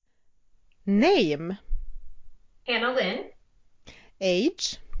Name, Hannah Lynn,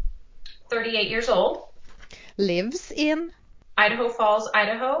 age, 38 years old, lives in, Idaho Falls,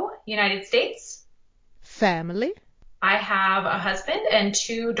 Idaho, United States. family, I have a husband and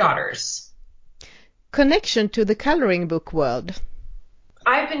two daughters. connection to the coloring book world,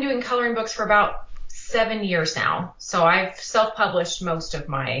 I've been doing coloring books for about 7 years now, so I've self-published most of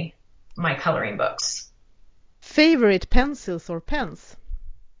my coloring books. favorite pencils or pens,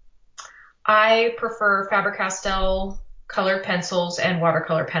 I prefer Faber-Castell colored pencils and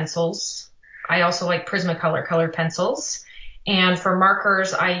watercolor pencils. I also like Prismacolor colored pencils. And for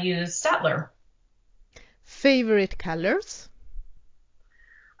markers, I use Staedtler. favorite colors,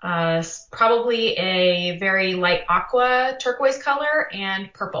 Probably a very light aqua turquoise color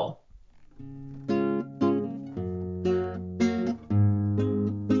and purple.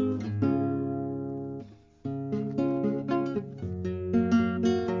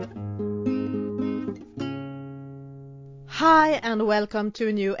 Hi and welcome to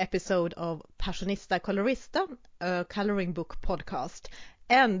a new episode of Passionista Colorista, a coloring book podcast.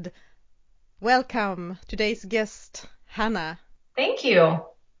 And welcome today's guest, Hannah. Thank you.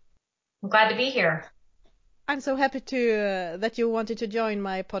 I'm glad to be here. I'm so happy that you wanted to join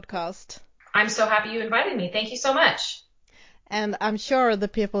my podcast. I'm so happy you invited me. Thank you so much. And I'm sure the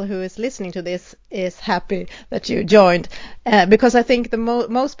people who is listening to this is happy that you joined, because I think the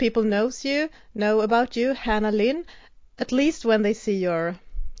most people know about you, Hannah Lynn, at least when they see your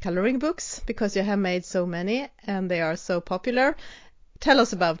coloring books, because you have made so many and they are so popular. Tell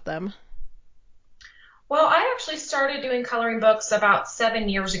us about them. Well, I actually started doing coloring books about 7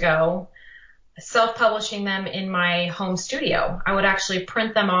 years ago, self-publishing them in my home studio. I would actually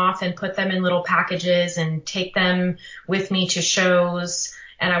print them off and put them in little packages and take them with me to shows,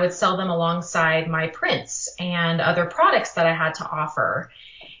 and I would sell them alongside my prints and other products that I had to offer.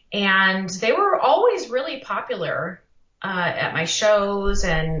 And they were always really popular at my shows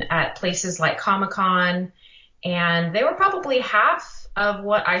and at places like Comic-Con. And they were probably half of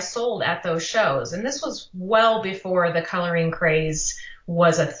what I sold at those shows. And this was well before the coloring craze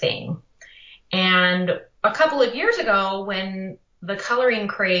was a thing. And a couple of years ago, when the coloring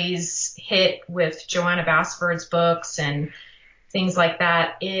craze hit with Joanna Basford's books and things like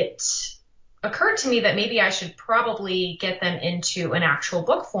that, it occurred to me that maybe I should probably get them into an actual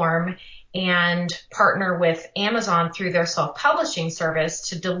book form and partner with Amazon through their self-publishing service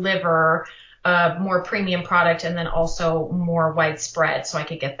to deliver a more premium product and then also more widespread so I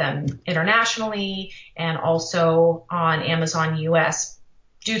could get them internationally and also on Amazon US,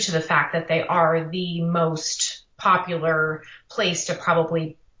 due to the fact that they are the most popular place to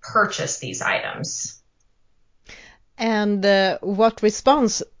probably purchase these items. And what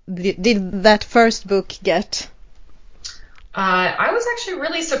response did that first book get? I was actually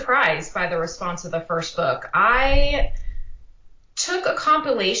really surprised by the response of the first book. I took a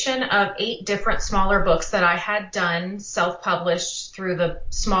compilation of 8 different smaller books that I had done self-published through the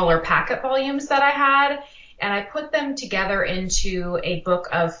smaller packet volumes that I had, and I put them together into a book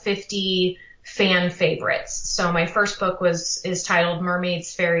of 50 fan favorites. So my first book is titled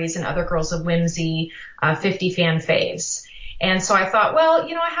Mermaids, Fairies, and Other Girls of Whimsy, 50 Fan Faves. And so I thought, well,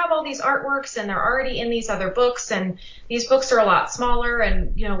 I have all these artworks and they're already in these other books, and these books are a lot smaller,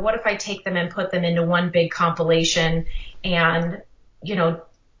 and, what if I take them and put them into one big compilation and,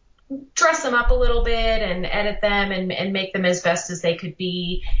 dress them up a little bit and edit them and make them as best as they could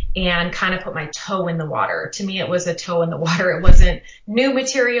be and kind of put my toe in the water. To me, it was a toe in the water. It wasn't new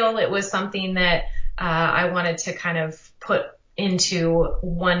material. It was something that I wanted to kind of put into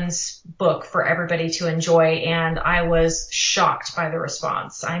one's book for everybody to enjoy. And I was shocked by the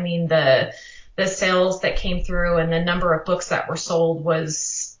response. I mean, the sales that came through and the number of books that were sold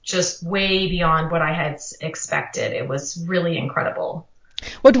was just way beyond what I had expected. It was really incredible.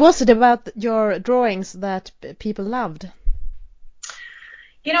 What was it about your drawings that people loved?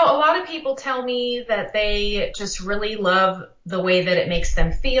 A lot of people tell me that they just really love the way that it makes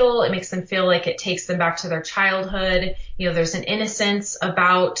them feel. It makes them feel like it takes them back to their childhood. There's an innocence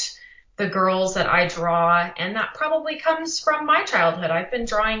about the girls that I draw, and that probably comes from my childhood. I've been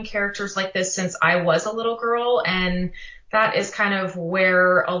drawing characters like this since I was a little girl, and that is kind of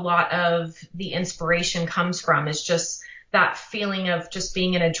where a lot of the inspiration comes from, is just that feeling of just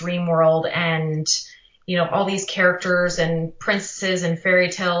being in a dream world and all these characters and princesses and fairy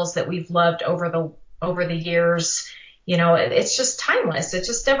tales that we've loved over the years. It's just timeless. It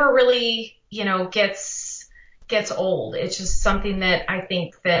just never really, gets old. It's just something that I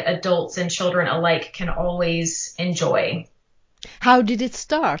think that adults and children alike can always enjoy. How did it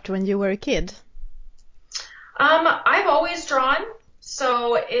start when you were a kid? I've always drawn.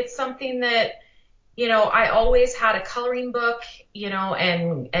 So it's something that, I always had a coloring book,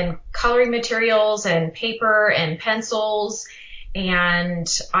 and coloring materials and paper and pencils. And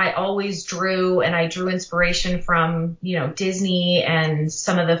I always drew, and I drew inspiration from, Disney and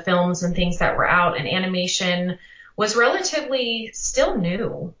some of the films and things that were out, and animation was relatively still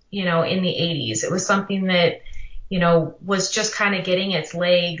new, in the 80s. It was something that, was just kind of getting its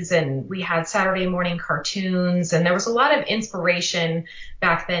legs, and we had Saturday morning cartoons, and there was a lot of inspiration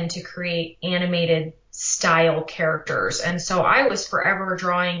back then to create animated style characters. And so I was forever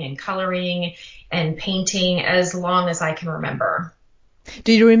drawing and coloring and painting as long as I can remember.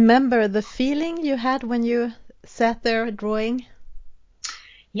 Do you remember the feeling you had when you sat there drawing?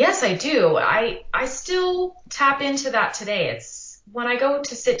 Yes, I do. I still tap into that today. It's when I go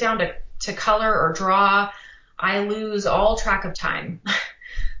to sit down to color or draw, I lose all track of time.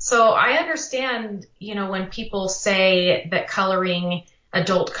 So I understand, when people say that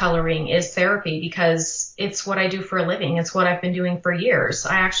adult coloring is therapy, because it's what I do for a living. It's what I've been doing for years.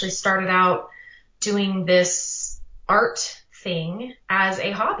 I actually started out doing this art thing as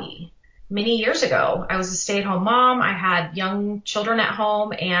a hobby many years ago. I was a stay-at-home mom. I had young children at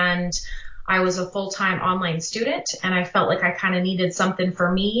home, and I was a full-time online student, and I felt like I kind of needed something for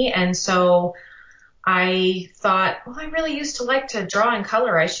me. And so I thought, well, I really used to like to draw and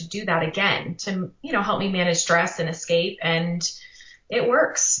color. I should do that again to, help me manage stress and escape. And it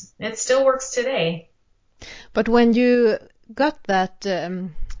works. It still works today. But when you got that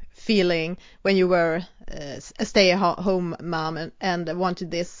feeling when you were a stay-at-home mom and wanted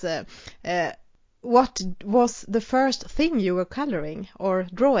this, what was the first thing you were coloring or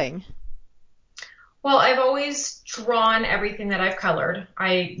drawing? Well, I've always drawn everything that I've colored.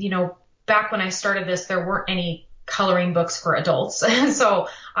 Back when I started this, there weren't any coloring books for adults. So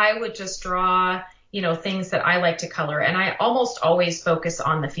I would just draw, things that I like to color. And I almost always focus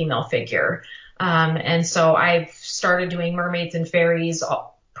on the female figure. And so I've started doing mermaids and fairies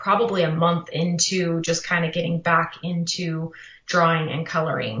probably a month into just kind of getting back into drawing and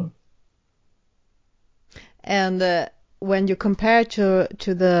coloring. And when you compare to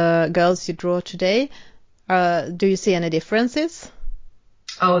the girls you draw today, do you see any differences?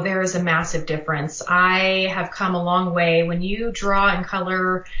 Oh, there is a massive difference. I have come a long way. When you draw and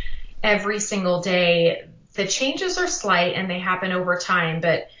color every single day, the changes are slight and they happen over time,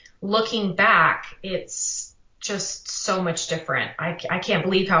 but looking back, it's just so much different. I can't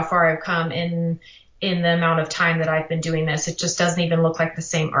believe how far I've come in the amount of time that I've been doing this. It just doesn't even look like the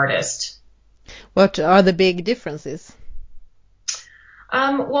same artist. What are the big differences?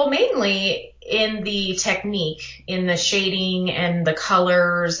 Well, mainly in the technique, in the shading and the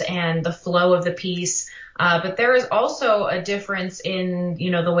colors and the flow of the piece. But there is also a difference in,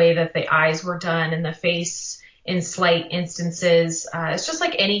 the way that the eyes were done and the face in slight instances. It's just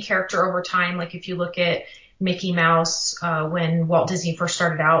like any character over time. Like if you look at Mickey Mouse, when Walt Disney first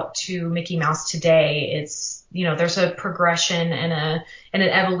started out to Mickey Mouse today, it's, there's a progression and an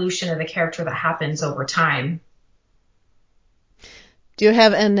evolution of the character that happens over time. Do you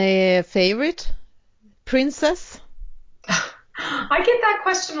have any favorite princess? I get that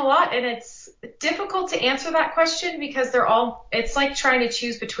question a lot, and it's difficult to answer that question because it's like trying to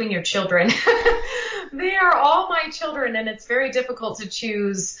choose between your children. They are all my children, and it's very difficult to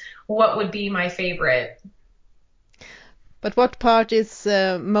choose what would be my favorite. But what part is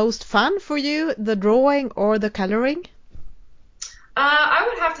most fun for you, the drawing or the coloring? I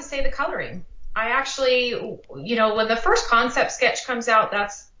would have to say the coloring. I actually, when the first concept sketch comes out,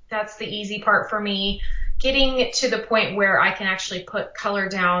 that's the easy part for me. Getting to the point where I can actually put color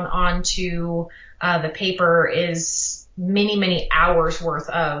down onto the paper is many, many hours worth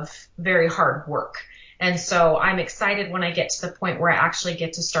of very hard work. And so I'm excited when I get to the point where I actually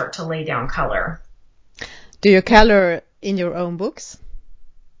get to start to lay down color. Do you color in your own books?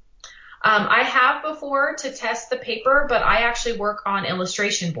 I have before to test the paper, but I actually work on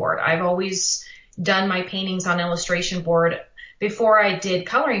illustration board. I've always done my paintings on illustration board. Before I did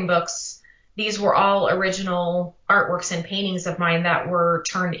coloring books, these were all original artworks and paintings of mine that were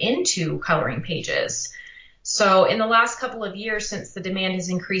turned into coloring pages. So in the last couple of years, since the demand has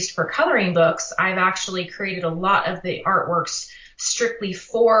increased for coloring books, I've actually created a lot of the artworks strictly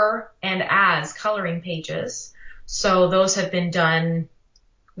for and as coloring pages. So those have been done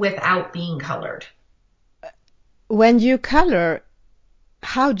without being colored. When you color,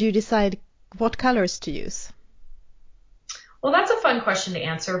 how do you decide what colors to use? Well, that's a fun question to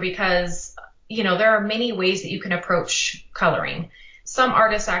answer because, there are many ways that you can approach coloring. Some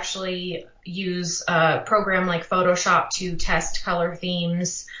artists actually use a program like Photoshop to test color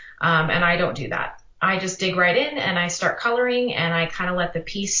themes, and I don't do that. I just dig right in and I start coloring and I kind of let the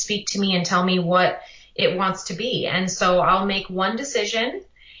piece speak to me and tell me what it wants to be. And so I'll make one decision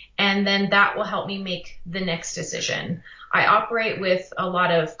and then that will help me make the next decision. I operate with a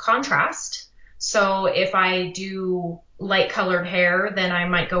lot of contrast. So if I do light colored hair, then I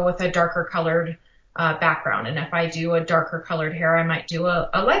might go with a darker colored background. And if I do a darker colored hair, I might do a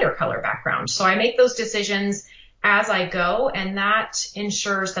lighter color background. So I make those decisions as I go, and that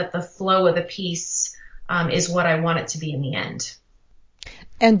ensures that the flow of the piece is what I want it to be in the end.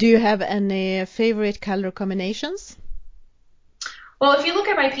 And do you have any favorite color combinations? Well, if you look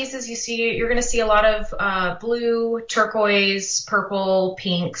at my pieces, you're going to see a lot of blue, turquoise, purple,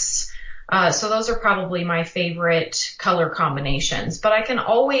 pinks. So those are probably my favorite color combinations. But I can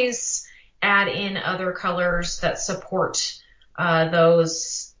always add in other colors that support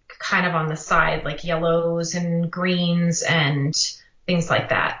those kind of on the side, like yellows and greens and things like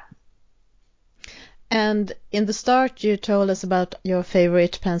that. And in the start, you told us about your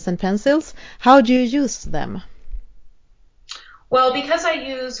favorite pens and pencils. How do you use them? Well, because I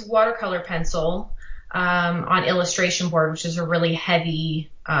use watercolor pencil on illustration board, which is a really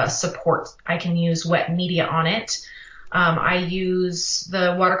heavy support, I can use wet media on it. I use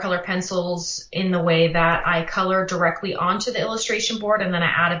the watercolor pencils in the way that I color directly onto the illustration board and then I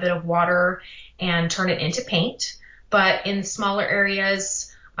add a bit of water and turn it into paint. But in smaller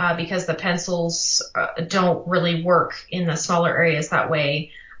areas, because the pencils don't really work in the smaller areas that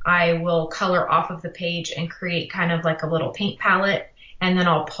way, I will color off of the page and create kind of like a little paint palette. And then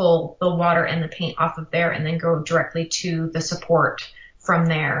I'll pull the water and the paint off of there and then go directly to the support from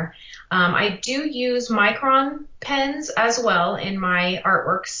there. I do use micron pens as well in my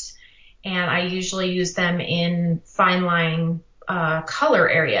artworks, and I usually use them in fine line color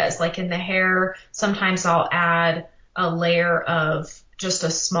areas. Like in the hair, sometimes I'll add a layer of just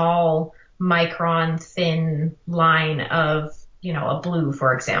a small micron thin line of, a blue,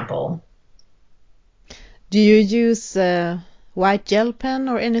 for example. Do you use white gel pen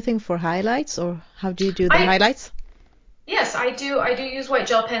or anything for highlights, or how do you do the highlights? Yes, I do. I do use white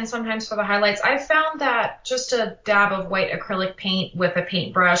gel pen sometimes for the highlights. I've found that just a dab of white acrylic paint with a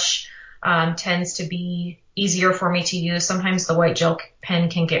paintbrush tends to be easier for me to use. Sometimes the white gel pen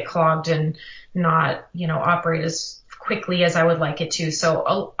can get clogged and not, operate as quickly as I would like it to. So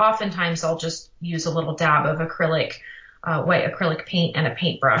oftentimes I'll just use a little dab of white acrylic paint and a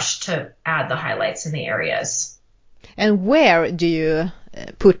paintbrush to add the highlights in the areas. And where do you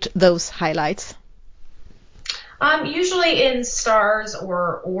put those highlights? Usually in stars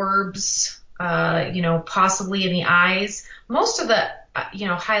or orbs, possibly in the eyes. Most of the,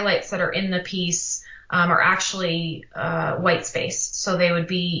 highlights that are in the piece are actually white space. So they would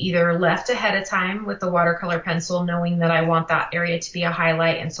be either left ahead of time with the watercolor pencil, knowing that I want that area to be a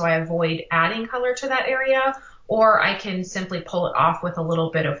highlight, and so I avoid adding color to that area, or I can simply pull it off with a little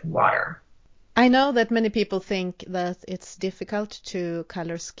bit of water. I know that many people think that it's difficult to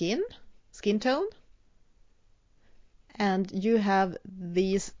color skin tone. And you have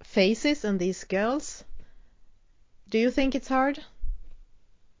these faces and these girls. Do you think it's hard?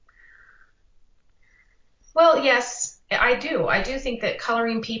 Well, yes, I do. I do think that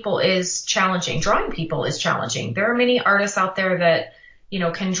coloring people is challenging. Drawing people is challenging. There are many artists out there that,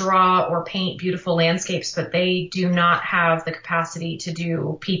 can draw or paint beautiful landscapes, but they do not have the capacity to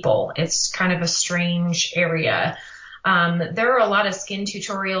do people. It's kind of a strange area. There are a lot of skin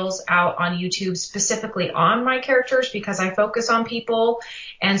tutorials out on YouTube specifically on my characters because I focus on people.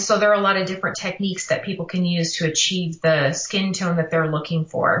 And so there are a lot of different techniques that people can use to achieve the skin tone that they're looking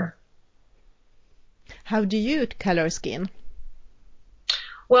for. How do you color skin?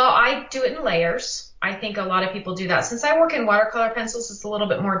 Well, I do it in layers. I think a lot of people do that. Since I work in watercolor pencils, it's a little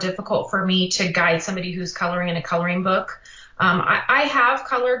bit more difficult for me to guide somebody who's coloring in a coloring book. I have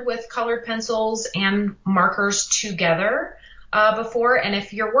colored with colored pencils and markers together before, and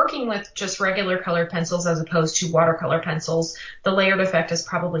if you're working with just regular colored pencils as opposed to watercolor pencils, the layered effect is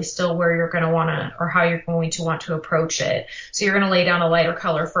probably still where you're going to want to, or how you're going to want to approach it. So you're going to lay down a lighter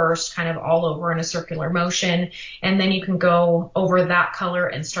color first, kind of all over in a circular motion, and then you can go over that color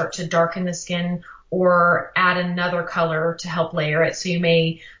and start to darken the skin or add another color to help layer it. So you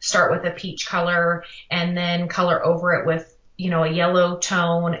may start with a peach color and then color over it with a yellow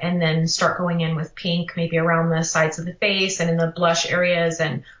tone, and then start going in with pink, maybe around the sides of the face and in the blush areas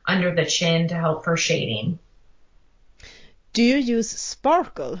and under the chin to help for shading. Do you use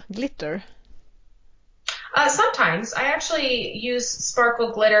sparkle, glitter? Sometimes I actually use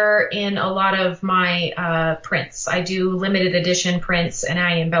sparkle glitter in a lot of my prints. I do limited edition prints and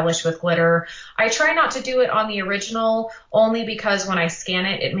I embellish with glitter. I try not to do it on the original only because when I scan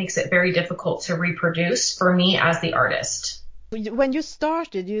it, it makes it very difficult to reproduce for me as the artist. When you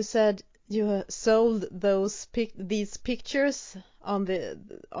started, you said you sold these pictures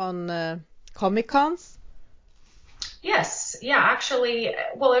on Comic Cons. Yes, yeah, actually,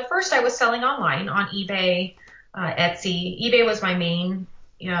 well, at first I was selling online on eBay, Etsy. eBay was my main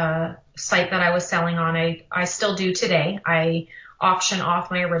site that I was selling on. I still do today. I auction off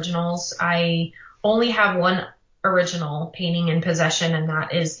my originals. I only have one original painting in possession, and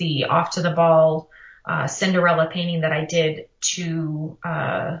that is the Off to the Ball Cinderella painting that I did to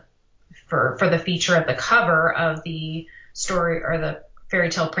for the feature of the cover of the story or the Fairy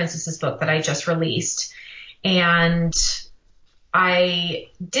Tale Princesses book that I just released. And I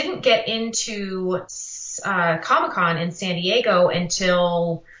didn't get into Comic-Con in San Diego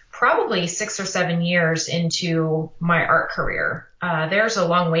until probably 6 or 7 years into my art career. There's a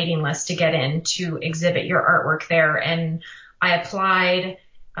long waiting list to get in to exhibit your artwork there. And I applied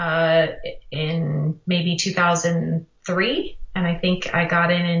in maybe 2003, and I think I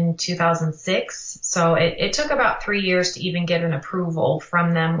got in 2006. So it took about 3 years to even get an approval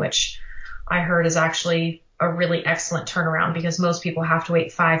from them, which I heard is actually a really excellent turnaround because most people have to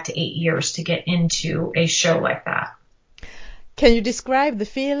wait 5 to 8 years to get into a show like that. Can you describe the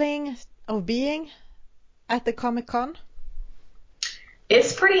feeling of being at the Comic-Con?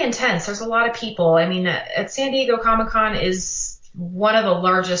 It's pretty intense. There's a lot of people. I mean, at San Diego Comic-Con is one of the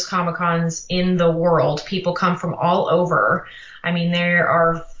largest Comic-Cons in the world. People come from all over. I mean,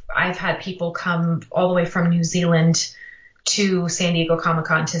 I've had people come all the way from New Zealand to San Diego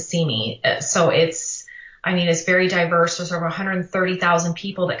Comic-Con to see me. So it's very diverse. There's over 130,000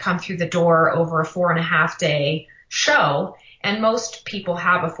 people that come through the door over a 4.5-day show. And most people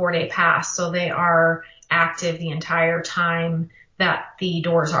have a 4-day pass. So they are active the entire time that the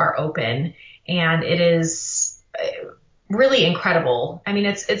doors are open. And it is really incredible. I mean,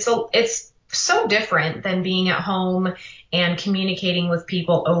 it's so different than being at home and communicating with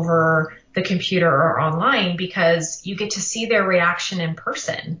people over the computer or online because you get to see their reaction in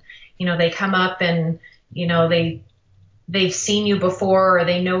person. You know, they come up and, you know, they've seen you before or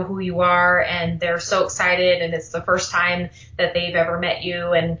they know who you are and they're so excited and it's the first time that they've ever met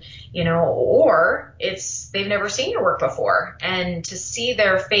you and, you know, or they've never seen your work before and to see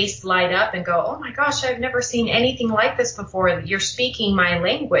their face light up and go, oh my gosh, I've never seen anything like this before. You're speaking my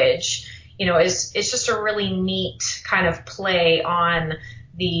language, you know, it's just a really neat kind of play on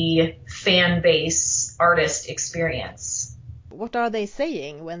the fan base artist experience. What are they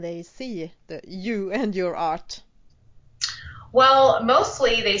saying when they see you and your art? Well,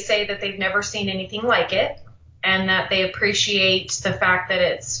 mostly they say that they've never seen anything like it and that they appreciate the fact that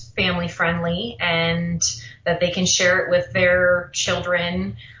it's family friendly and that they can share it with their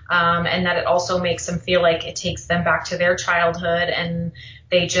children, and that it also makes them feel like it takes them back to their childhood and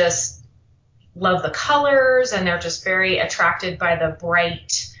they just love the colors and they're just very attracted by the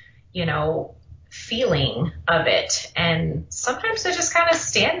bright, you know, feeling of it. And sometimes they just kind of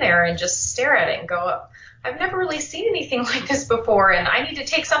stand there and just stare at it and go, I've never really seen anything like this before and I need to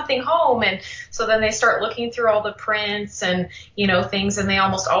take something home. And so then they start looking through all the prints and, you know, things, and they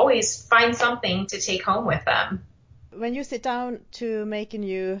almost always find something to take home with them. When you sit down to make a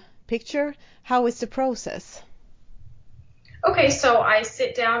new picture, how is the process? Okay, so I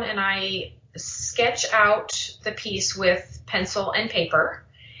sit down and I sketch out the piece with pencil and paper.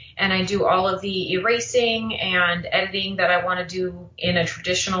 And I do all of the erasing and editing that I want to do in a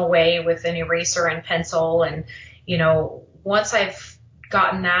traditional way with an eraser and pencil. And, you know, once I've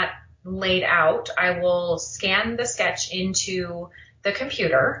gotten that laid out, I will scan the sketch into the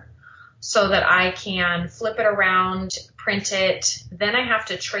computer so that I can flip it around, print it. Then I have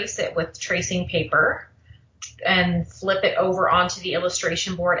to trace it with tracing paper and flip it over onto the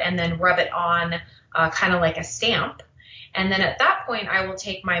illustration board and then rub it on kind of like a stamp. And then at that point, I will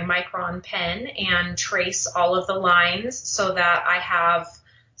take my Micron pen and trace all of the lines so that I have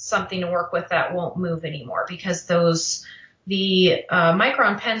something to work with that won't move anymore because the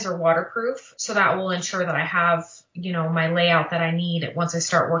Micron pens are waterproof. So that will ensure that I have, you know, my layout that I need. Once I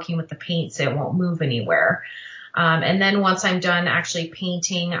start working with the paints, it won't move anywhere. And then once I'm done actually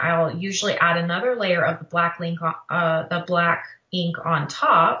painting, I'll usually add another layer of the black ink on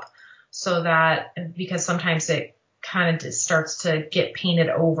top so that because sometimes it kind of starts to get painted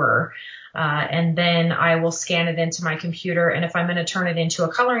over. And then I will scan it into my computer. And if I'm going to turn it into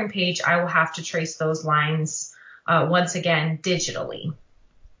a coloring page, I will have to trace those lines once again digitally.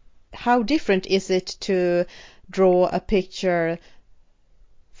 how different is it to draw a picture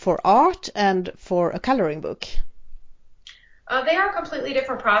for art and for a coloring book? They are completely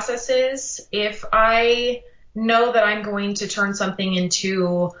different processes. If I know that I'm going to turn something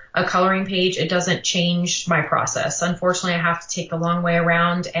into a coloring page, it doesn't change my process. Unfortunately, I have to take the long way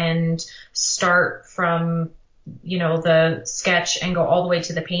around and start from, the sketch and go all the way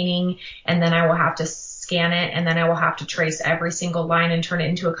to the painting, and then I will have to scan it, and then I will have to trace every single line and turn it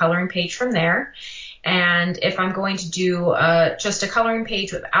into a coloring page from there. And if I'm going to do just a coloring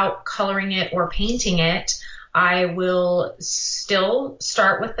page without coloring it or painting it, I will still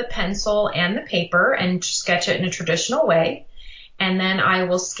start with the pencil and the paper and sketch it in a traditional way. And then I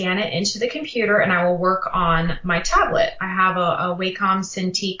will scan it into the computer and I will work on my tablet. I have a Wacom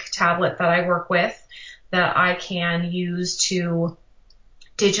Cintiq tablet that I work with that I can use to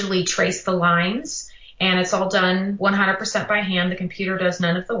digitally trace the lines. And it's all done 100% by hand. The computer does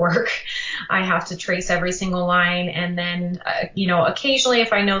none of the work. I have to trace every single line. And then, occasionally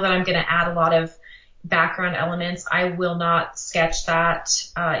if I know that I'm going to add a lot of background elements, I will not sketch that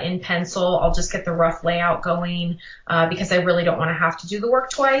in pencil. I'll just get the rough layout going because I really don't want to have to do the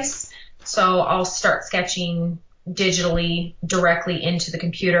work twice. So I'll start sketching digitally directly into the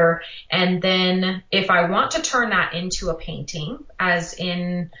computer. And then if I want to turn that into a painting, as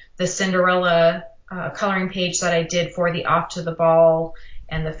in the Cinderella coloring page that I did for the Off to the Ball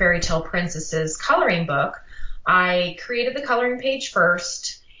and the Fairy Tale Princesses coloring book, I created the coloring page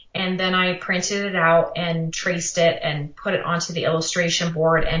first, and then I printed it out and traced it and put it onto the illustration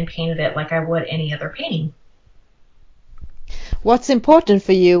board and painted it like I would any other painting. What's important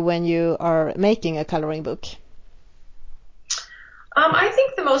for you when you are making a coloring book? I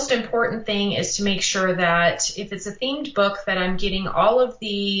think the most important thing is to make sure that if it's a themed book, that I'm getting all of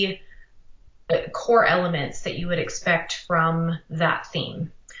the core elements that you would expect from that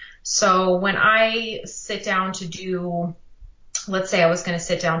theme. So when I sit down to do, let's say I was going to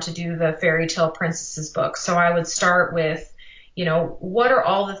sit down to do the Fairy Tale Princesses book. So I would start with, what are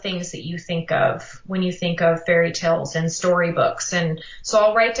all the things that you think of when you think of fairy tales and storybooks? And so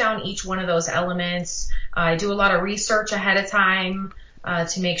I'll write down each one of those elements. I do a lot of research ahead of time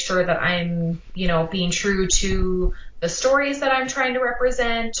to make sure that I'm, being true to the stories that I'm trying to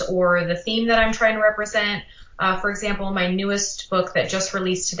represent or the theme that I'm trying to represent. For example, my newest book that just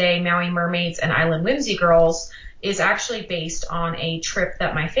released today, Maui Mermaids and Island Whimsy Girls, is actually based on a trip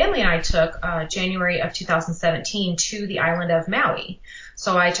that my family and I took January of 2017 to the island of Maui.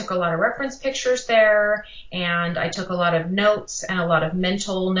 So I took a lot of reference pictures there, and I took a lot of notes and a lot of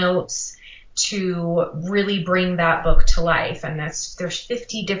mental notes to really bring that book to life. And there's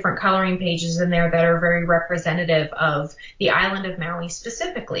 50 different coloring pages in there that are very representative of the island of Maui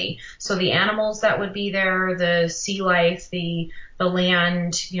specifically. So the animals that would be there, the sea life, the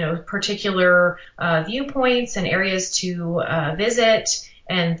land, particular viewpoints and areas to visit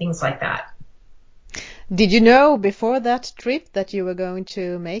and things like that. Did you know before that trip that you were going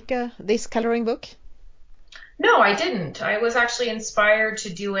to make this coloring book? No, I didn't. I was actually inspired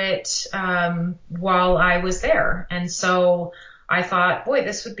to do it while I was there. And so I thought, boy,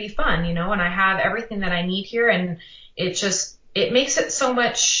 this would be fun, and I have everything that I need here. And it makes it so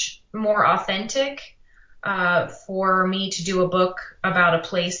much more authentic for me to do a book about a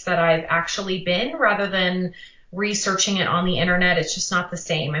place that I've actually been rather than researching it on the internet. It's just not the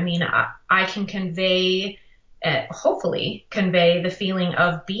same. I mean, I can hopefully convey the feeling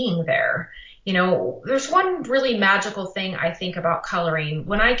of being there. There's one really magical thing I think about coloring.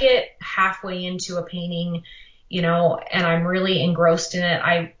 When I get halfway into a painting, and I'm really engrossed in it,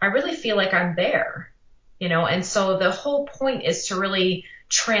 I really feel like I'm there, and so the whole point is to really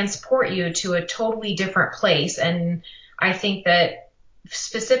transport you to a totally different place. And I think that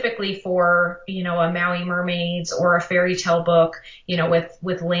specifically for, a Maui Mermaids or a fairy tale book,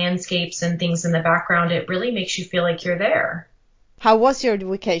 with landscapes and things in the background, it really makes you feel like you're there. How was your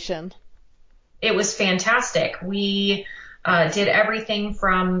vacation? It was fantastic. We did everything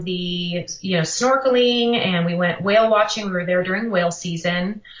from the, snorkeling, and we went whale watching. We were there during whale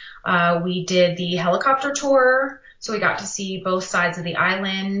season. We did the helicopter tour, so we got to see both sides of the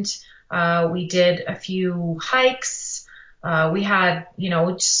island. We did a few hikes. We had,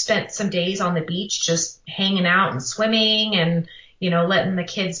 spent some days on the beach just hanging out and swimming and, letting the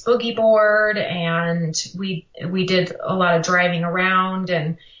kids boogie board. And we did a lot of driving around,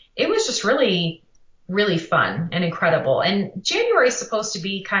 and it was just really really fun and incredible. And January is supposed to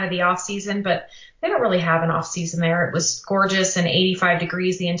be kind of the off season, but they don't really have an off season there. It was gorgeous and 85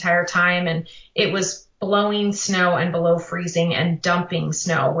 degrees the entire time. And it was blowing snow and below freezing and dumping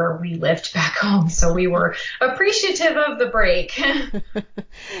snow where we lived back home. So we were appreciative of the break.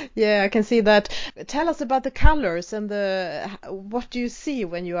 Yeah, I can see that. Tell us about the colors and what do you see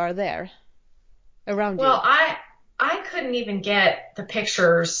when you are there around you? Well, I couldn't even get the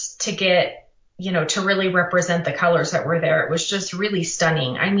pictures to get, to really represent the colors that were there. It was just really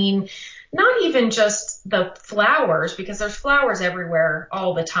stunning. I mean, not even just the flowers, because there's flowers everywhere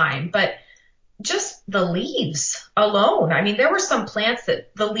all the time, but just the leaves alone. I mean, there were some plants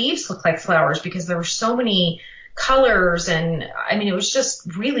that the leaves looked like flowers because there were so many colors, and I mean, it was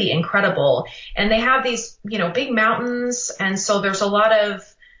just really incredible. And they have these, big mountains, and so there's a lot of,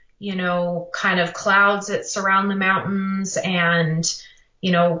 kind of clouds that surround the mountains, and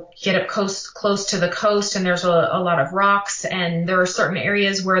get up close to the coast, and there's a lot of rocks, and there are certain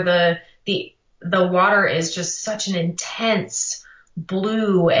areas where the water is just such an intense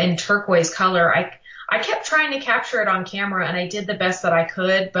blue and turquoise color. I kept trying to capture it on camera, and I did the best that I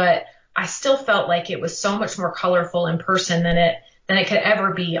could, but I still felt like it was so much more colorful in person than it could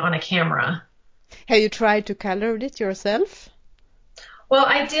ever be on a camera. Have you tried to color it yourself? Well,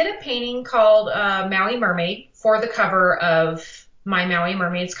 I did a painting called Maui Mermaid for the cover of my Maui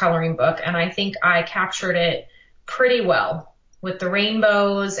Mermaids coloring book, and I think I captured it pretty well with the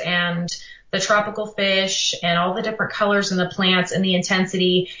rainbows and the tropical fish and all the different colors in the plants and the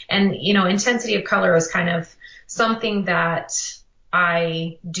intensity. And, intensity of color is kind of something that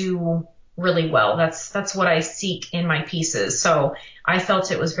I do really well. That's what I seek in my pieces. So I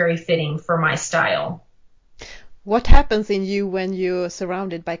felt it was very fitting for my style. What happens in you when you're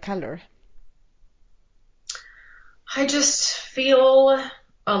surrounded by color? I just feel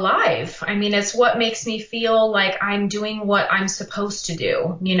alive. I mean, it's what makes me feel like I'm doing what I'm supposed to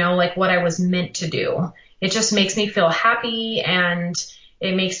do, like what I was meant to do. It just makes me feel happy, and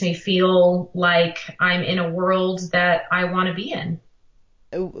it makes me feel like I'm in a world that I want to be in.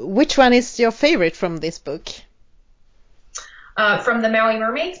 Which one is your favorite from this book? From the Maui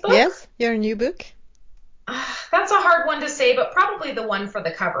Mermaids book? Yes, your new book. That's a hard one to say, but probably the one for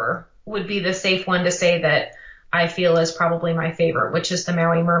the cover would be the safe one to say that I feel is probably my favorite, which is the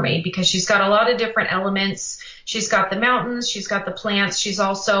Maui Mermaid, because she's got a lot of different elements. She's got the mountains, she's got the plants. She's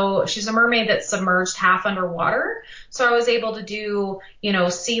a mermaid that's submerged half underwater. So I was able to do,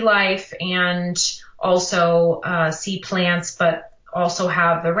 sea life and also sea plants, but also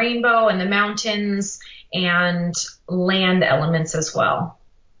have the rainbow and the mountains and land elements as well.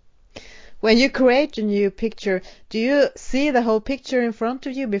 When you create a new picture, do you see the whole picture in front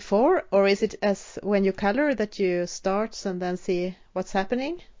of you before, or is it as when you color that you start and then see what's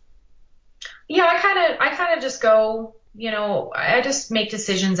happening? Yeah, I kind of just go, I just make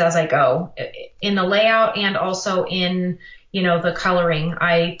decisions as I go in the layout and also in, the coloring.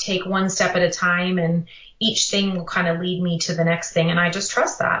 I take one step at a time, and each thing will kind of lead me to the next thing, and I just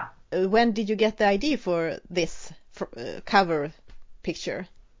trust that. When did you get the idea for this cover picture?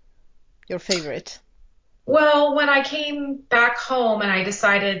 Your favorite? Well, when I came back home and I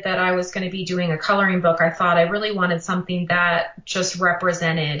decided that I was going to be doing a coloring book, I thought I really wanted something that just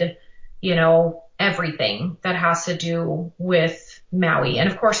represented, everything that has to do with Maui.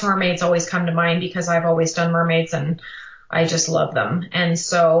 And of course, mermaids always come to mind because I've always done mermaids and I just love them. And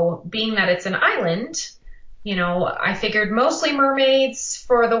so being that it's an island, I figured mostly mermaids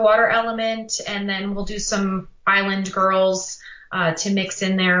for the water element, and then we'll do some island girls to mix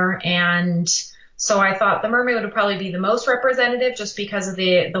in there. And so I thought the mermaid would probably be the most representative just because of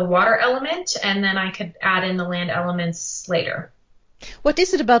the water element, and then I could add in the land elements later. What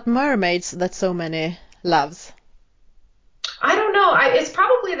is it about mermaids that so many loves? I don't know. It's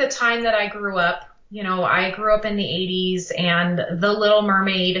probably the time that I grew up. I grew up in the 80s, and The Little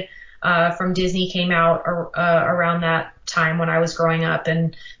Mermaid from Disney came out around that time when I was growing up,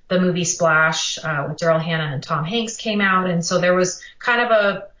 and the movie Splash with Daryl Hannah and Tom Hanks came out, and so there was kind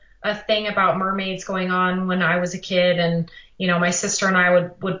of a thing about mermaids going on when I was a kid, and my sister and I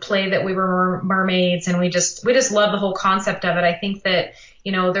would play that we were mermaids, and we just love the whole concept of it. I think that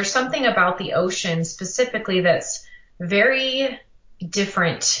there's something about the ocean specifically that's very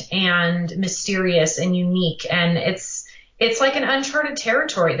different and mysterious and unique, and it's like an uncharted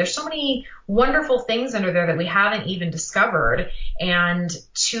territory. There's so many wonderful things under there that we haven't even discovered. And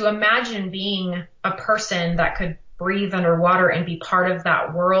to imagine being a person that could breathe underwater and be part of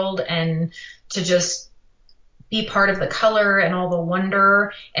that world, and to just be part of the color and all the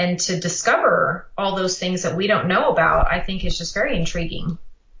wonder, and to discover all those things that we don't know about, I think is just very intriguing.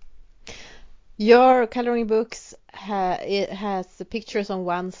 Your coloring books it has the pictures on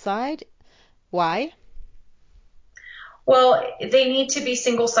one side. Why? Well, they need to be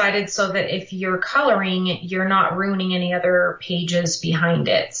single-sided so that if you're coloring, you're not ruining any other pages behind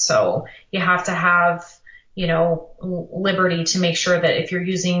it. So you have to have, liberty to make sure that if you're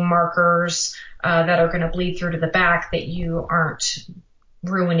using markers that are going to bleed through to the back, that you aren't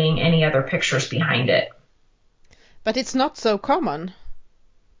ruining any other pictures behind it. But it's not so common.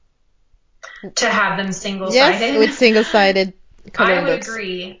 To have them single-sided? Yes, with single-sided coloring books.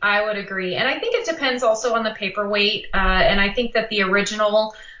 I would agree. And I think it depends also on the paperweight. And I think that the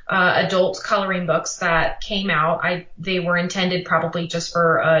original adult coloring books that came out, they were intended probably just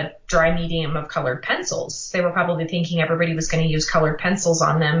for a dry medium of colored pencils. They were probably thinking everybody was going to use colored pencils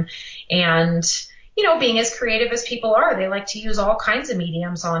on them. And, being as creative as people are, they like to use all kinds of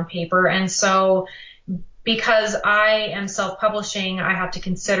mediums on paper. And so because I am self-publishing, I have to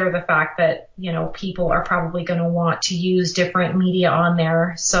consider the fact that, people are probably going to want to use different media on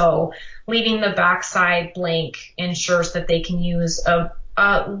there. So leaving the backside blank ensures that they can use a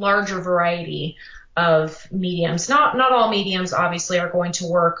larger variety of mediums. Not all mediums obviously are going to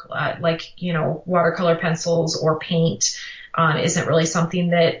work, like, watercolor pencils or paint isn't really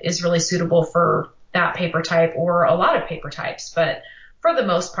something that is really suitable for that paper type or a lot of paper types. But for the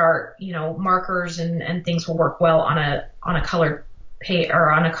most part, markers and things will work well on a colored page or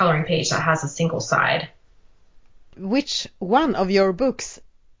on a coloring page that has a single side. Which one of your books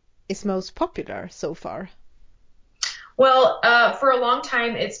is most popular so far? Well, for a long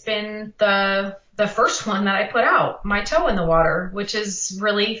time, it's been the first one that I put out, My Toe in the Water, which is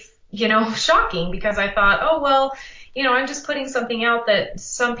really, shocking because I thought, oh, well, I'm just putting something out that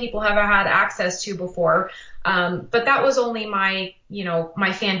some people have had access to before. But that was only my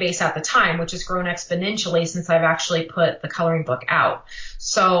fan base at the time, which has grown exponentially since I've actually put the coloring book out.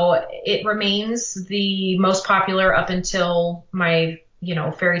 So it remains the most popular up until my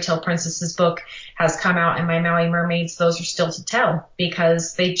Fairy Tale Princesses book has come out, and my Maui Mermaids, those are still to tell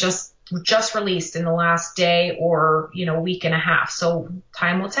because they just released in the last day or, week and a half. So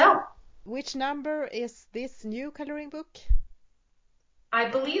time will tell. Which number is this new coloring book? I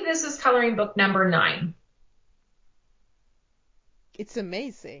believe this is coloring book number 9. It's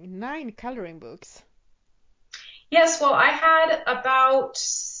amazing. 9 coloring books. Yes, well, I had about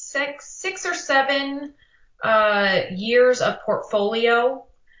six or seven years of portfolio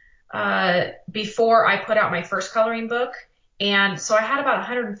before I put out my first coloring book. And so I had about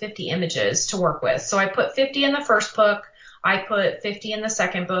 150 images to work with. So I put 50 in the first book. I put 50 in the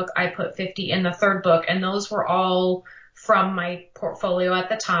second book. I put 50 in the third book. And those were all from my portfolio at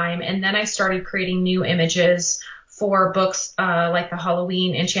the time. And then I started creating new images for books like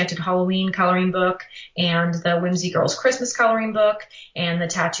the Enchanted Halloween coloring book and the Whimsy Girls Christmas coloring book and the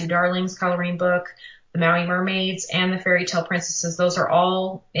Tattoo Darlings coloring book, the Maui Mermaids, and the Fairy Tale Princesses. Those are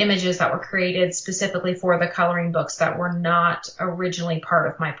all images that were created specifically for the coloring books that were not originally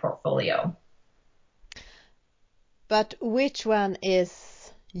part of my portfolio. But which one is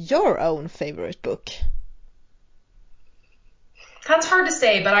your own favorite book? That's hard to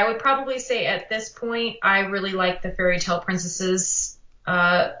say, but I would probably say at this point, I really like the Fairy Tale Princesses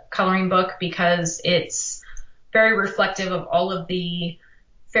coloring book because it's very reflective of all of the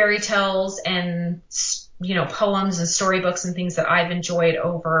fairy tales and, poems and storybooks and things that I've enjoyed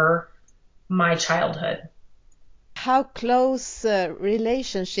over my childhood. How close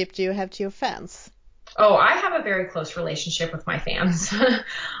relationship do you have to your fans? Oh, I have a very close relationship with my fans.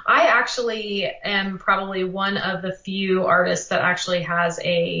 I actually am probably one of the few artists that actually has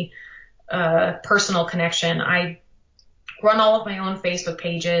a personal connection. I run all of my own Facebook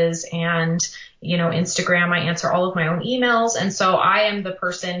pages and, Instagram. I answer all of my own emails. And so I am the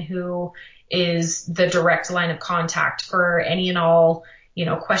person who is the direct line of contact for any and all,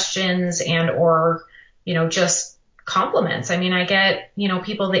 questions and or, just compliments. I mean, I get,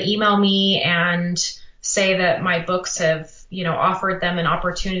 people that email me and say that my books have, offered them an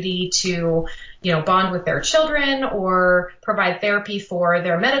opportunity to, bond with their children or provide therapy for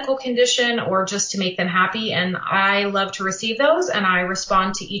their medical condition or just to make them happy. And I love to receive those and I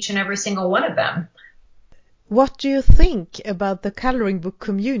respond to each and every single one of them. What do you think about the coloring book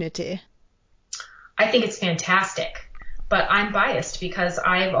community? I think it's fantastic, but I'm biased because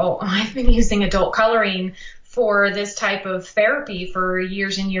I've been using adult coloring for this type of therapy for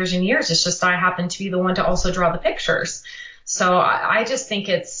years and years and years. It's just I happen to be the one to also draw the pictures. So I just think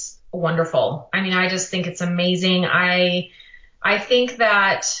it's wonderful. I mean, I just think it's amazing. I think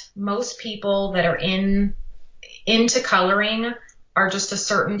that most people that are into coloring are just a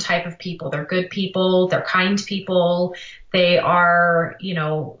certain type of people. They're good people. They're kind people. They are,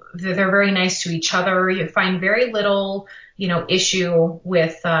 they're very nice to each other. You find very little, issue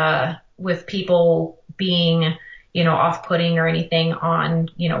with people being, off-putting or anything on,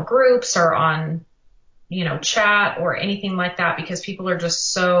 groups or on, chat or anything like that, because people are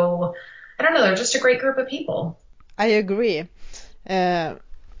just so, I don't know, they're just a great group of people. I agree.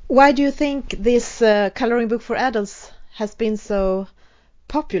 Why do you think this coloring book for adults has been so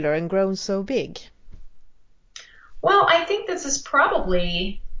popular and grown so big? Well, I think this is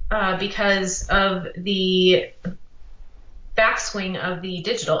probably because of the backswing of the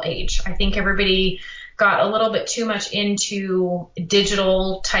digital age. I think everybody got a little bit too much into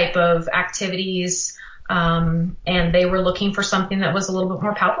digital type of activities, and they were looking for something that was a little bit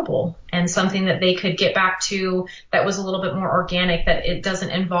more palpable and something that they could get back to that was a little bit more organic, that it doesn't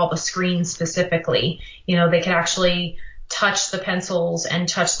involve a screen specifically. They could actually touch the pencils and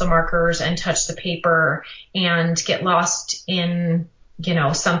touch the markers and touch the paper and get lost in,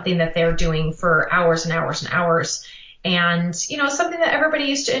 something that they're doing for hours and hours and hours. And, something that everybody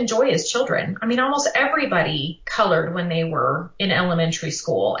used to enjoy as children. I mean, almost everybody colored when they were in elementary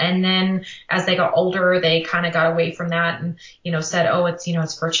school. And then as they got older, they kind of got away from that and, said, oh,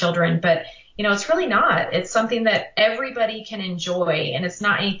 it's for children. But, it's really not. It's something that everybody can enjoy. And it's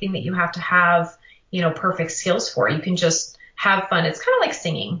not anything that you have to have, perfect skills for. You can just have fun. It's kind of like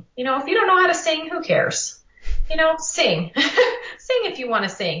singing. If you don't know how to sing, who cares? Sing. Sing if you want to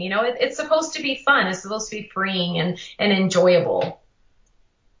sing. It's supposed to be fun. It's supposed to be freeing and enjoyable.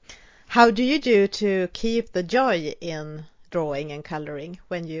 How do you do to keep the joy in drawing and coloring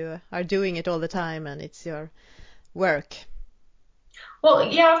when you are doing it all the time and it's your work?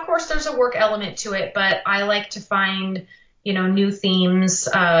 Well, yeah, of course there's a work element to it, but I like to find, new themes,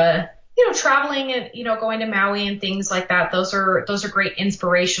 traveling and, going to Maui and things like that. Those are great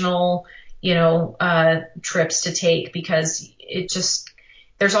inspirational, trips to take, because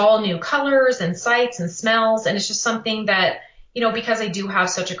there's all new colors and sights and smells. And it's just something that, because I do have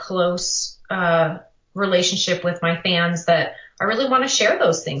such a close, relationship with my fans, that I really want to share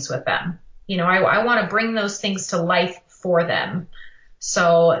those things with them. I want to bring those things to life for them.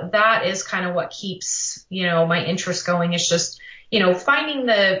 So that is kind of what keeps, my interest going. It's just, finding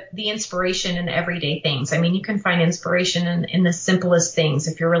the inspiration in everyday things. I mean, you can find inspiration in the simplest things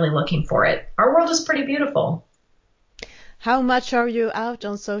if you're really looking for it. Our world is pretty beautiful. How much are you out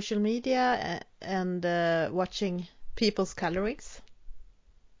on social media and watching people's colorings?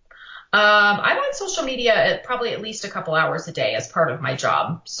 I'm on social media probably at least a couple hours a day as part of my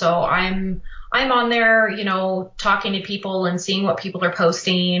job. So I'm on there, talking to people and seeing what people are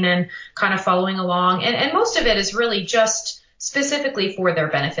posting and kind of following along. And most of it is really just specifically for their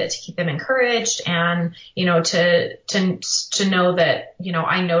benefit, to keep them encouraged and, to know that,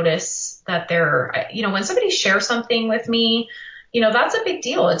 I notice that they're, when somebody shares something with me, that's a big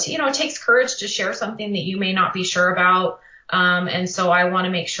deal. It's, it takes courage to share something that you may not be sure about. And so I want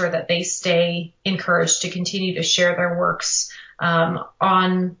to make sure that they stay encouraged to continue to share their works,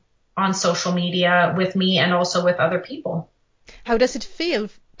 on social media with me and also with other people. How does it feel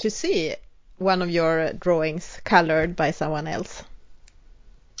to see one of your drawings colored by someone else?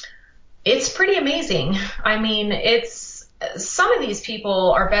 It's pretty amazing. I mean, some of these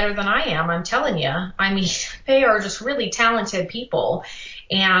people are better than I am, I'm telling you. I mean, they are just really talented people.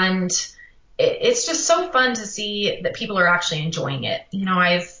 And it's just so fun to see that people are actually enjoying it.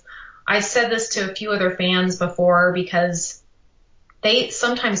 I've said this to a few other fans before, because they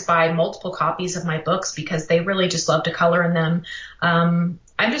sometimes buy multiple copies of my books because they really just love to color in them.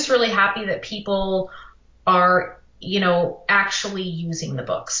 I'm just really happy that people are, actually using the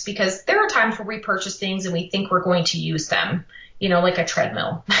books, because there are times where we purchase things and we think we're going to use them, like a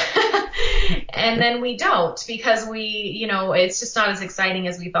treadmill. And then we don't, because it's just not as exciting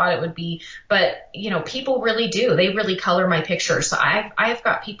as we thought it would be. But, people really do. They really color my pictures. So I've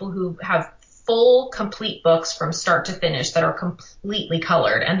got people who have full, complete books from start to finish that are completely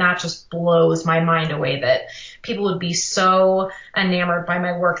colored. And that just blows my mind away, that people would be so enamored by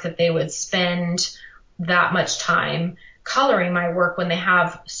my work that they would spend that much time coloring my work when they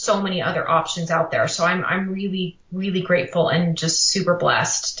have so many other options out there. So I'm really, really grateful and just super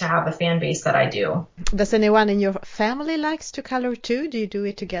blessed to have the fan base that I do. Does anyone in your family likes to color too? Do you do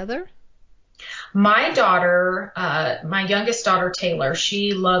it together? My daughter, my youngest daughter, Taylor,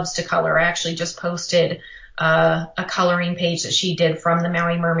 she loves to color. I actually just posted a coloring page that she did from the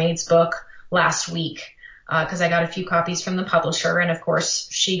Maui Mermaids book last week. because I got a few copies from the publisher. And of course,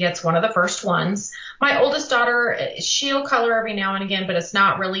 she gets one of the first ones. My oldest daughter, she'll color every now and again, but it's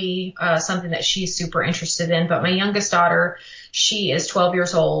not really something that she's super interested in. But my youngest daughter, she is 12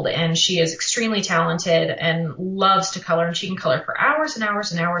 years old, and she is extremely talented and loves to color, and she can color for hours and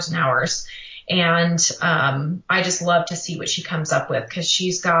hours and hours and hours. And I just love to see what she comes up with, because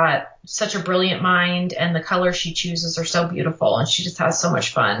she's got such a brilliant mind, and the colors she chooses are so beautiful, and she just has so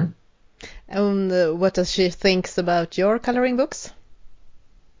much fun. And what does she thinks about your coloring books?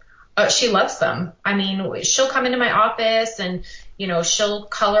 She loves them. I mean, she'll come into my office and, she'll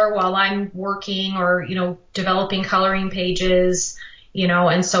color while I'm working or, developing coloring pages,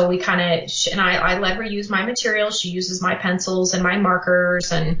 and so we kind of, and I let her use my materials. She uses my pencils and my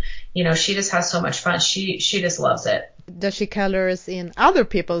markers, and, she just has so much fun. She just loves it. Does she colors in other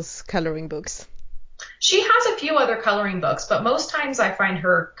people's coloring books? She has a few other coloring books, but most times I find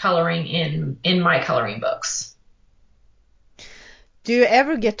her coloring in my coloring books. Do you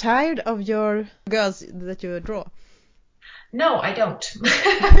ever get tired of your girls that you draw? No, I don't.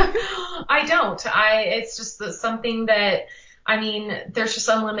 I don't. It's just something that, there's just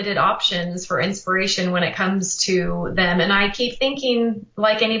unlimited options for inspiration when it comes to them. And I keep thinking,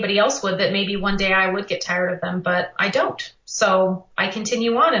 like anybody else would, that maybe one day I would get tired of them, but I don't. So I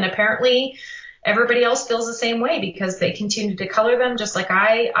continue on, and apparently everybody else feels the same way, because they continue to color them just like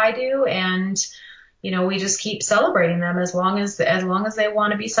I do. And, we just keep celebrating them as long as they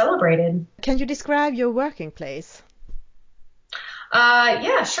want to be celebrated. Can you describe your working place?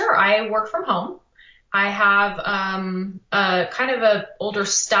 Yeah, sure. I work from home. I have a kind of a older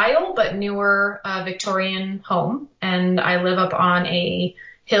style but newer Victorian home, and I live up on a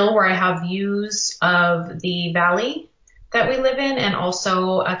hill where I have views of the valley that we live in, and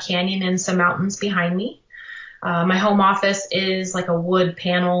also a canyon and some mountains behind me. My home office is like a wood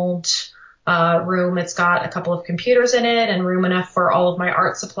paneled room. It's got a couple of computers in it and room enough for all of my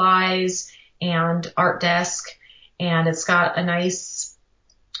art supplies and art desk. And it's got a nice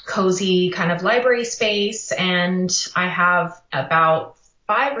cozy kind of library space. And I have about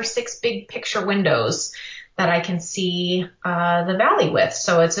 5 or 6 big picture windows that I can see the valley with.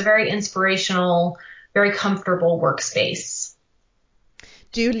 So it's a very inspirational, very comfortable workspace.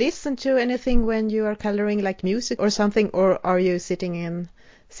 Do you listen to anything when you are coloring, like music or something, or are you sitting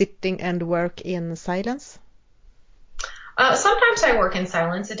and work in silence? Sometimes I work in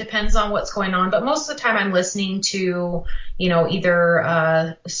silence. It depends on what's going on, but most of the time I'm listening to,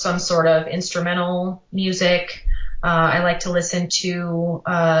 either some sort of instrumental music. I like to listen to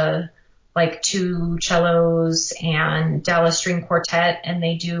like 2 cellos and Dallas String Quartet, and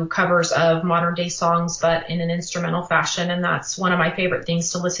they do covers of modern day songs, but in an instrumental fashion. And that's one of my favorite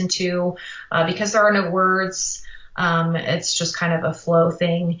things to listen to because there are no words. It's just kind of a flow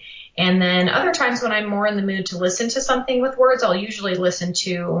thing. And then other times when I'm more in the mood to listen to something with words, I'll usually listen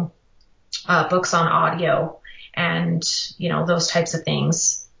to books on audio and, those types of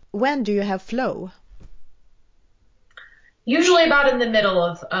things. When do you have flow? Usually about in the middle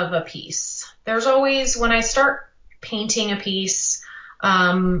of a piece. There's always, when I start painting a piece,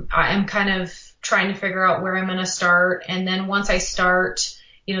 I'm kind of trying to figure out where I'm going to start. And then once I start,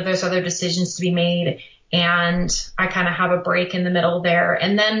 there's other decisions to be made. And I kind of have a break in the middle there.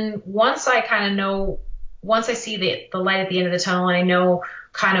 And then once I see the light at the end of the tunnel, and I know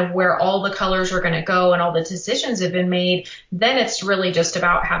kind of where all the colors are going to go and all the decisions have been made, then it's really just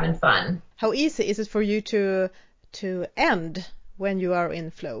about having fun. How easy is it for you to end when you are in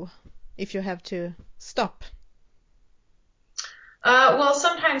flow, if you have to stop? Well,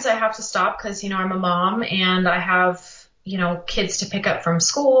 sometimes I have to stop because, I'm a mom and I have, kids to pick up from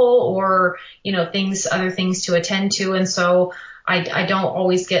school or, other things to attend to. And so I don't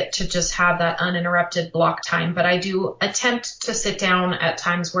always get to just have that uninterrupted block time, but I do attempt to sit down at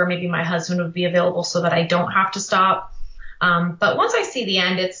times where maybe my husband would be available so that I don't have to stop. But once I see the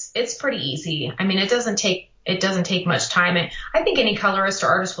end, it's pretty easy. It doesn't take much time. And I think any colorist or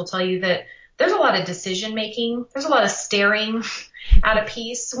artist will tell you that there's a lot of decision making. There's a lot of staring at a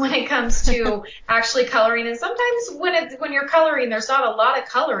piece when it comes to actually coloring. And sometimes when you're coloring, there's not a lot of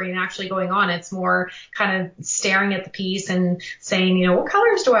coloring actually going on. It's more kind of staring at the piece and saying, what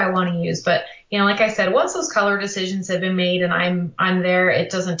colors do I want to use? But, like I said, once those color decisions have been made and I'm there,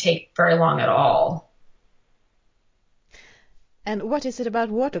 it doesn't take very long at all. And what is it about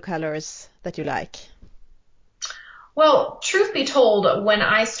watercolors that you like? Well, truth be told, when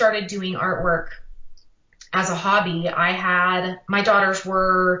I started doing artwork as a hobby, my daughters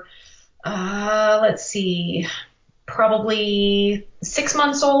were, probably 6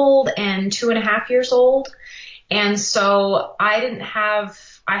 months old and 2.5 years old. And so I didn't have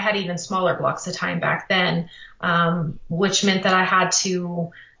I had even smaller blocks of time back then, which meant that I had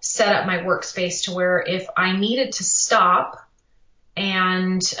to set up my workspace to where if I needed to stop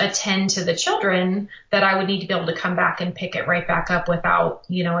and attend to the children, that I would need to be able to come back and pick it right back up without,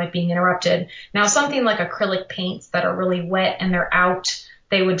 it being interrupted. Now, something like acrylic paints that are really wet and they're out,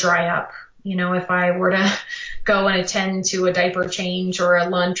 they would dry up. If I were to go and attend to a diaper change or a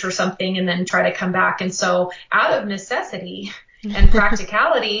lunch or something and then try to come back. And so out of necessity and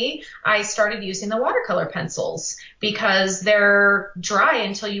practicality, I started using the watercolor pencils because they're dry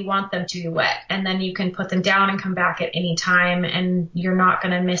until you want them to be wet. And then you can put them down and come back at any time and you're not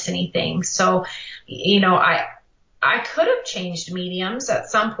going to miss anything. So, I could have changed mediums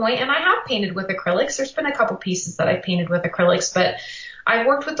at some point, and I have painted with acrylics. There's been a couple pieces that I've painted with acrylics, but I've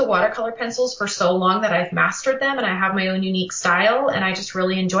worked with the watercolor pencils for so long that I've mastered them and I have my own unique style and I just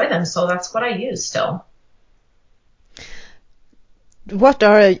really enjoy them. So that's what I use still. What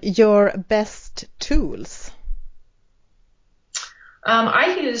are your best tools?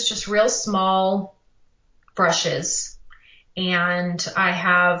 I use just real small brushes, and I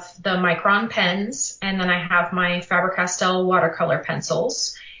have the Micron pens, and then I have my Faber-Castell watercolor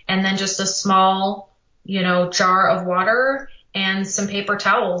pencils, and then just a small, jar of water and some paper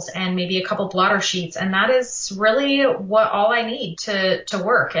towels and maybe a couple blotter sheets. And that is really all I need to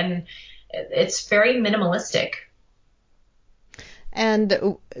work. And it's very minimalistic.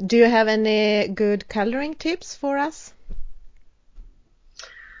 And do you have any good coloring tips for us?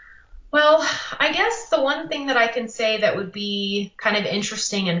 Well, I guess the one thing that I can say that would be kind of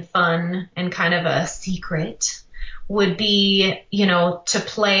interesting and fun and kind of a secret would be, to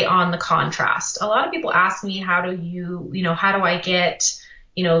play on the contrast. A lot of people ask me, how do I get,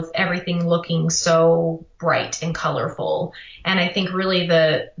 everything looking so bright and colorful? And I think really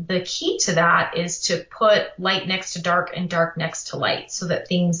the key to that is to put light next to dark and dark next to light so that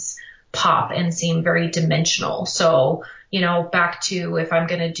things pop and seem very dimensional. So, back to if I'm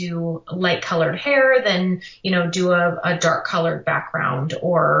going to do light colored hair, then, do a dark colored background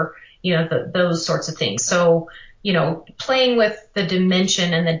or, those sorts of things. So, playing with the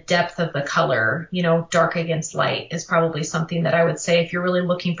dimension and the depth of the color, dark against light is probably something that I would say if you're really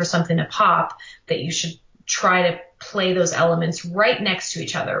looking for something to pop, that you should try to play those elements right next to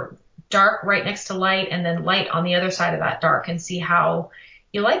each other. Dark right next to light and then light on the other side of that dark and see how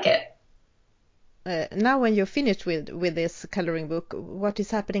you like it. Now when you're finished with this coloring book, what is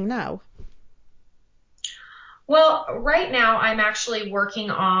happening now? Well, right now I'm actually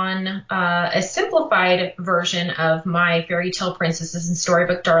working on a simplified version of my Fairy Tale Princesses and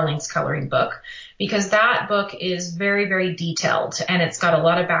Storybook Darlings coloring book, because that book is very, very detailed and it's got a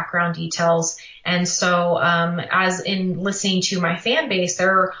lot of background details. And so as in listening to my fan base,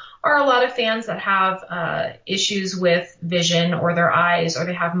 there are a lot of fans that have issues with vision or their eyes, or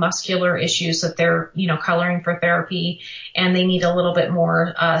they have muscular issues that they're, coloring for therapy, and they need a little bit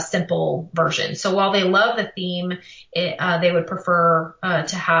more simple version. So while they love the theme, they would prefer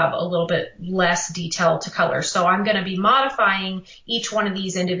to have a little bit less detail to color. So I'm going to be modifying each one of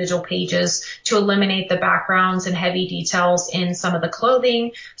these individual pages to eliminate the backgrounds and heavy details in some of the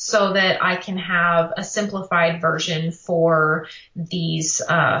clothing so that I can have a simplified version for these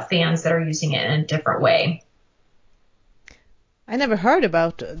fans that are using it in a different way. I never heard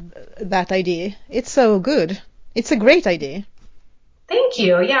about that idea. It's so good. It's a great idea. Thank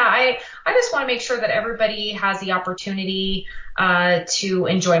you. Yeah, I just want to make sure that everybody has the opportunity to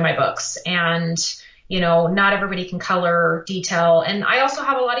enjoy my books. And, not everybody can color detail. And I also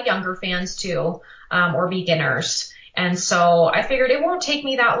have a lot of younger fans too, or beginners. And so I figured it won't take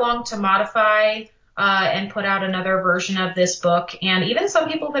me that long to modify and put out another version of this book. And even some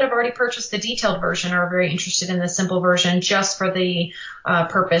people that have already purchased the detailed version are very interested in the simple version, just for the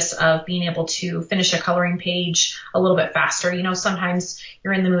purpose of being able to finish a coloring page a little bit faster. Sometimes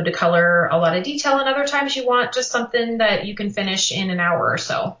you're in the mood to color a lot of detail, and other times you want just something that you can finish in an hour or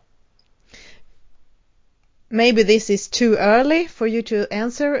so. Maybe this is too early for you to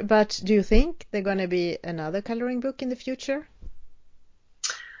answer, but do you think there's going to be another coloring book in the future?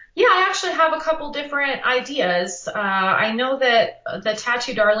 Yeah, I actually have a couple different ideas. I know that the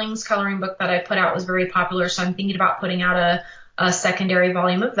Tattoo Darlings coloring book that I put out was very popular, so I'm thinking about putting out a secondary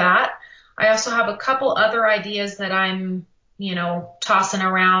volume of that. I also have a couple other ideas that I'm, tossing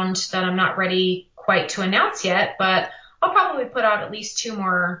around that I'm not ready quite to announce yet, but I'll probably put out at least 2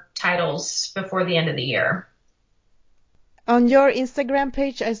 more titles before the end of the year. On your Instagram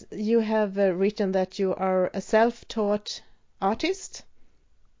page, as you have written that you are a self-taught artist.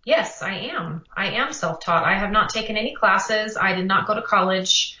 Yes, I am. I am self-taught. I have not taken any classes. I did not go to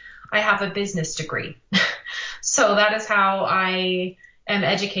college. I have a business degree. So that is how I am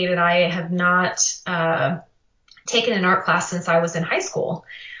educated. I have not taken an art class since I was in high school.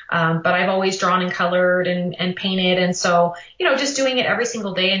 But I've always drawn and colored and painted. And so, just doing it every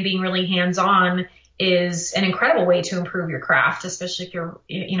single day and being really hands-on is an incredible way to improve your craft, especially if you're,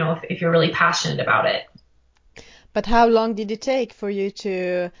 if you're really passionate about it. But how long did it take for you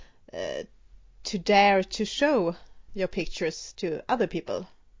to dare to show your pictures to other people?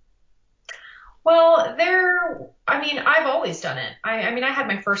 Well, I've always done it. I had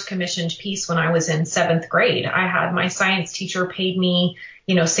my first commissioned piece when I was in 7th grade. I had my science teacher paid me,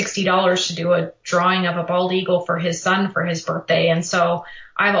 $60 to do a drawing of a bald eagle for his son for his birthday. And so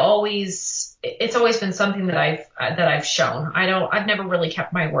it's always been something that I've shown. I've never really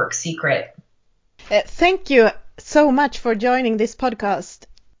kept my work secret. Thank you so much for joining this podcast.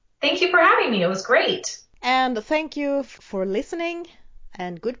 Thank you for having me. It was great. And thank you for listening,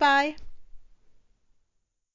 and goodbye.